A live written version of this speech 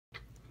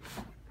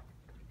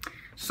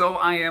So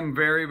I am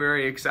very,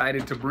 very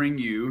excited to bring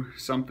you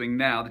something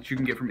now that you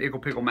can get from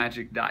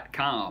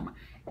icklepickle.com.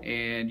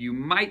 And you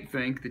might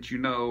think that you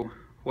know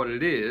what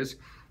it is,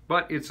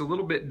 but it's a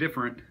little bit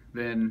different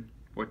than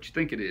what you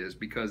think it is,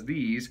 because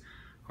these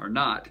are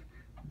not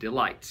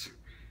delights.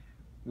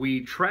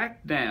 We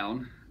tracked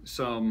down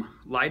some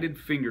lighted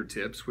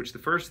fingertips, which the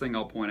first thing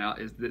I'll point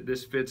out is that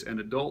this fits an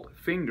adult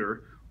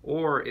finger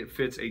or it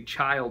fits a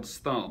child's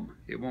thumb.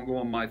 It won't go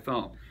on my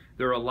thumb.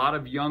 There are a lot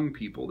of young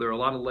people, there are a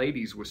lot of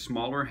ladies with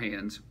smaller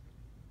hands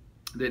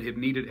that have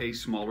needed a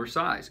smaller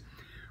size.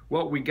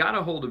 Well, we got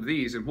a hold of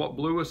these, and what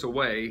blew us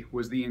away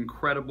was the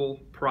incredible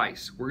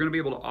price. We're going to be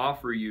able to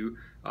offer you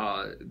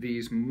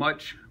these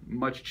much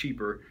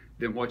cheaper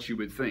than what you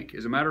would think.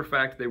 As a matter of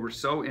fact, they were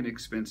so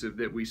inexpensive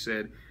that we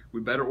said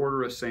we better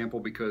order a sample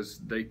because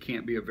they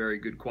can't be a very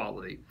good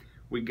quality.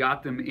 We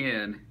got them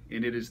in,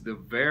 and it is the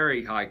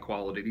very high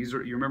quality. These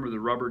are, you remember the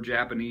rubber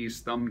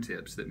Japanese thumb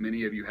tips that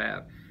many of you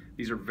have.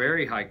 These are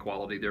very high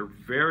quality. They're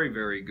very,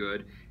 very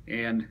good,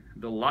 and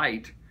the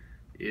light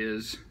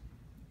is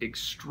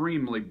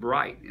extremely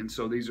bright, and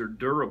so these are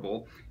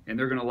durable, and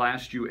they're going to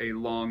last you a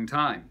long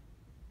time.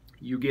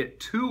 You get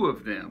 2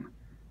 of them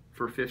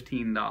for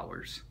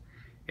 $15,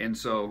 and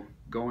so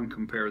go and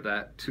compare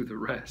that to the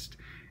rest.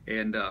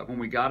 And when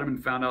we got them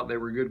and found out they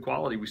were good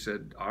quality, we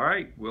said, all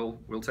right, we'll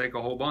take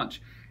a whole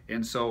bunch.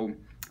 And so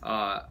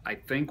I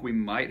think we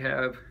might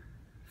have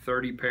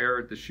 30 pair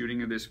at the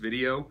shooting of this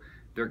video.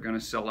 They're going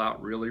to sell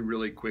out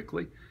really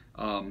quickly,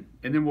 and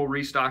then we'll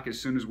restock as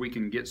soon as we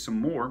can get some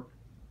more.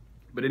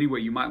 But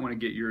anyway, you might want to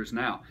get yours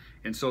now.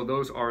 And so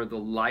those are the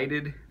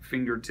lighted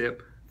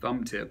fingertip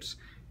thumb tips,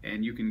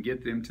 and you can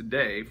get them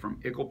today from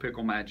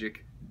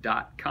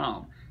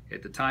icklepickle.com.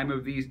 At the time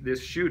of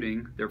this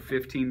shooting, they're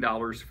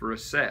 $15 for a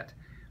set.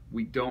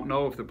 We don't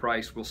know if the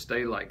price will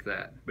stay like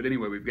that, but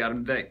anyway, we've got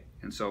them today.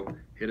 And so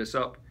hit us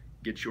up,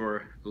 get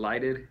your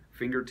lighted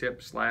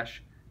fingertip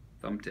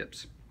 / thumb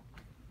tips.